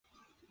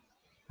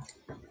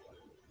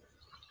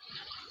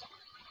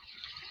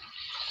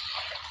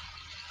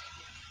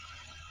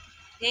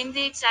Name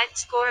the exact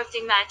score of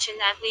the match and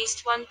at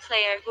least one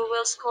player who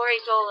will score a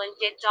goal and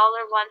get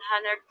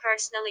 $100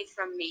 personally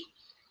from me.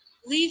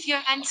 Leave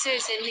your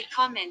answers in the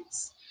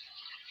comments.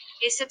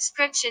 A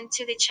subscription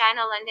to the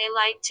channel and a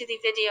like to the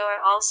video are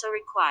also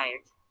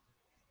required.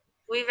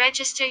 We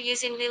register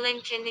using the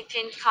link in the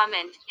pinned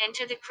comment,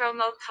 enter the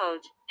promo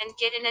code, and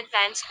get an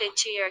advance bid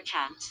to your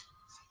account.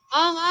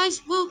 All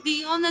eyes will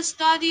be on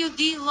Estadio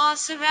de la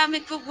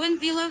Ceramica when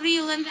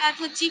Villarreal and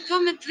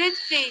Atletico Madrid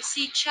face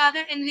each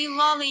other in the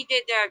La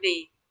Liga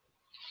derby.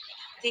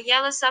 The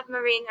Yellow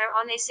Submarine are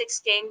on a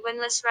six-game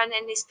winless run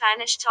in the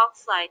Spanish top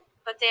flight,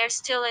 but they are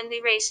still in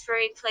the race for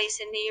a place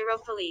in the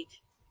Europa League.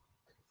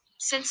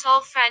 Since all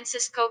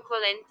Francisco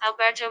Quilin,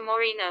 Alberto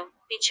Moreno,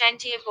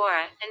 Vicente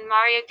Iborra, and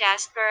Mario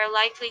Gasper are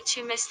likely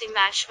to miss the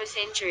match with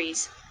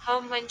injuries,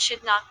 home win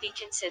should not be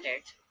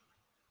considered.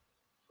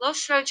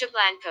 Los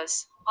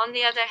Rojablancos, on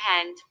the other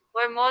hand,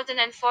 were more than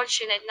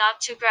unfortunate not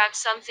to grab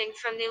something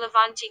from the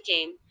Levante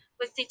game,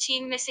 with the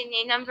team missing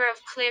a number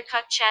of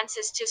clear-cut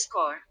chances to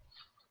score.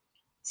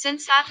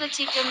 Since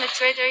Atletico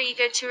Madrid are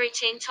eager to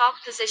retain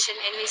top position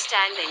in the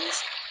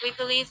standings, we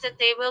believe that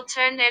they will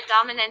turn their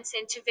dominance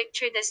into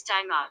victory this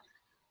time out.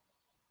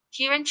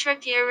 Kieran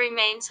Trippier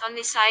remains on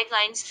the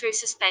sidelines through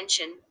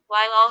suspension,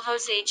 while all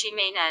Jose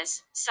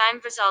Jimenez, Sim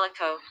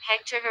Brazilico,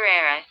 Hector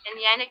Herrera, and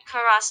Yannick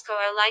Carrasco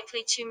are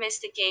likely to miss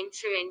the game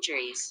through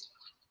injuries.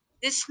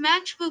 This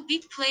match will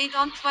be played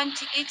on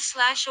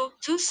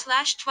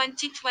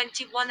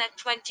 28/02/2021 at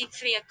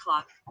 23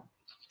 o'clock.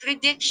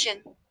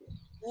 Prediction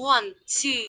 1, 2.